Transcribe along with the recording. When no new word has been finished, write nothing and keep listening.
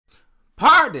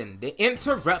Pardon the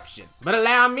interruption, but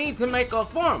allow me to make a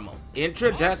formal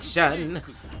introduction.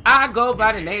 I go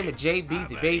by the name of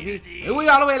JBeezYBabY, and we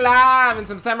all the way live in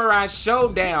some Samurai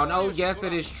Showdown. Oh yes,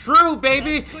 it is true,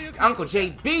 baby. Uncle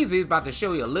JBeezy is about to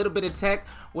show you a little bit of tech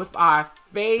with our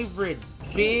favorite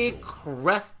big,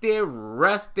 crusty,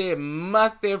 rusty,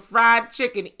 musty, fried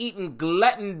chicken eating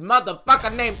glutton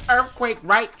motherfucker named Earthquake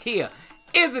right here.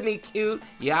 Isn't he cute?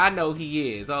 Yeah, I know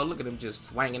he is. Oh, look at him just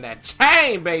swinging that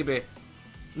chain, baby.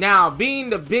 Now, being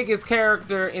the biggest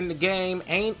character in the game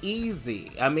ain't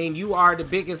easy. I mean, you are the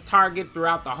biggest target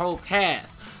throughout the whole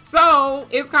cast. So,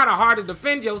 it's kind of hard to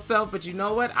defend yourself, but you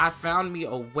know what? I found me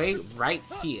a way right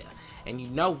here. And you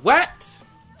know what?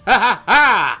 Ha ha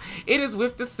ha! It is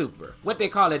with the super. What they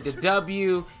call it, the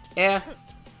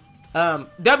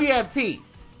WFT.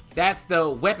 That's the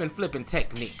weapon flipping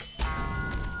technique.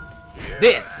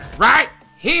 This right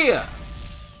here.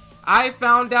 I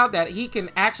found out that he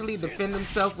can actually defend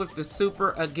himself with the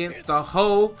super against the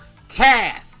whole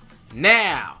cast.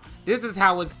 Now, this is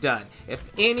how it's done.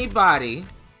 If anybody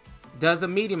does a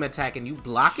medium attack and you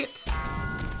block it,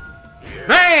 bam!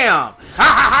 Ha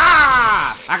ha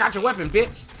ha! I got your weapon,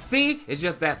 bitch. See? It's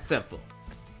just that simple.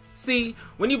 See,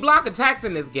 when you block attacks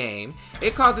in this game,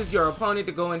 it causes your opponent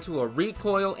to go into a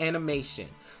recoil animation.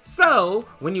 So,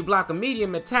 when you block a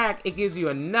medium attack, it gives you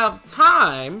enough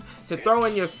time to throw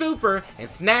in your super and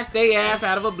snatch their ass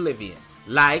out of oblivion.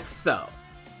 Like so.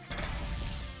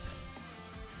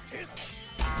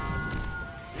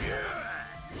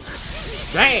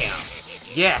 Bam!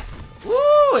 Yes!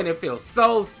 Woo! And it feels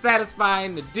so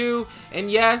satisfying to do. And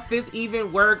yes, this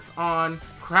even works on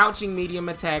crouching medium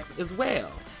attacks as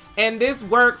well. And this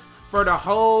works for the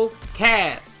whole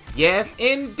cast. Yes,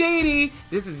 indeedy.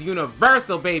 This is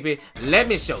universal, baby. Let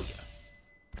me show you.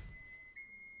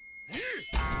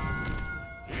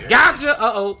 Gotcha.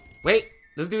 Uh-oh. Wait.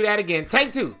 Let's do that again.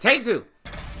 Take two. Take two.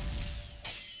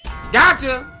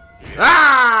 Gotcha.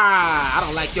 Ah! I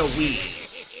don't like your weed.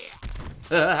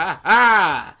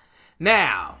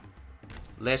 Now,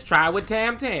 let's try with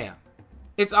Tam Tam.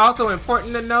 It's also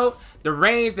important to note the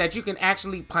range that you can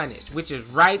actually punish, which is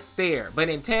right there. But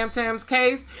in Tam Tam's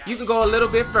case, you can go a little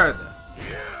bit further.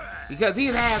 Because he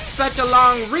has such a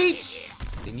long reach,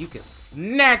 then you can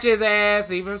snatch his ass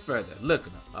even further. Look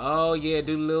at him. Oh yeah,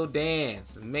 do a little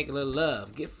dance and make a little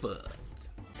love. Get fucked.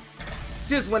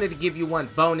 Just wanted to give you one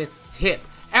bonus tip.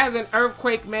 As an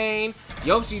Earthquake main,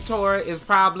 Yoshitora is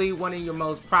probably one of your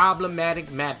most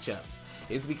problematic matchups.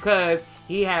 It's because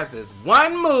he has this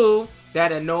one move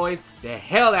that annoys the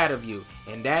hell out of you,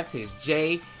 and that's his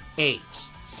JH.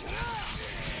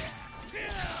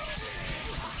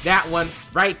 That one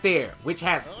right there, which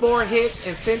has 4 hits,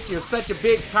 and since you're such a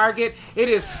big target, it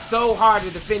is so hard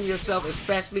to defend yourself,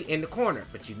 especially in the corner.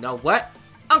 But you know what?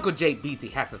 Uncle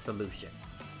JBeezY has a solution.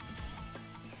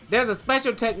 There's a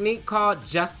special technique called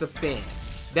Just Defend.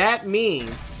 That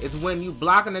means is when you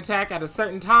block an attack at a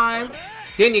certain time,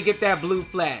 then you get that blue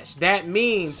flash. That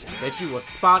means that you were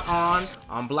spot on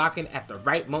blocking at the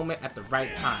right moment at the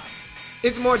right time.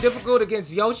 It's more difficult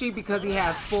against Yoshi because he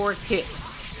has 4 hits.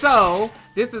 So,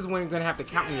 this is when you're going to have to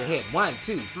count in your head. 1,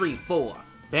 2, 3, 4.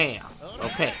 Bam.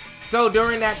 Okay. So,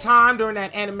 during that time, during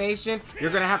that animation,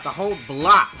 you're going to have to hold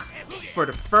block for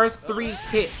the first 3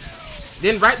 hits.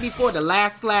 Then right before the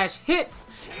last slash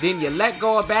hits, then you let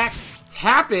go of back,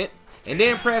 tap it, and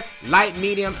then press light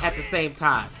medium at the same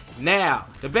time. Now,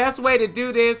 the best way to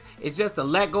do this is just to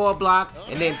let go of block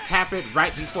and then tap it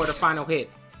right before the final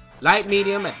hit. Light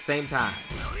medium at the same time.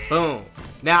 Boom.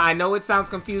 Now, I know it sounds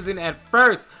confusing at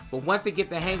first, but once you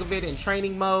get the hang of it in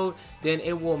training mode, then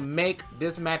it will make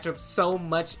this matchup so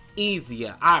much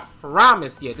easier. I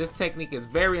promise you, this technique is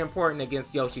very important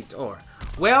against Yoshitora.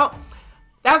 Well,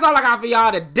 that's all I got for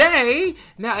y'all today.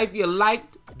 Now, if you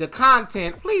liked the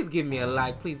content, please give me a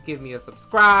like, please give me a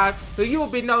subscribe, so you will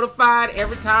be notified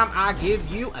every time I give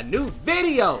you a new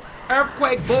video.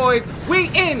 Earthquake boys, we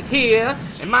in here,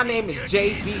 and my name is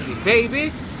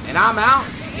JBeezYBabY, and I'm out.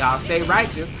 Y'all stay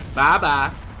righteous.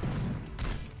 Bye-bye.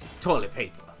 Toilet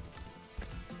paper.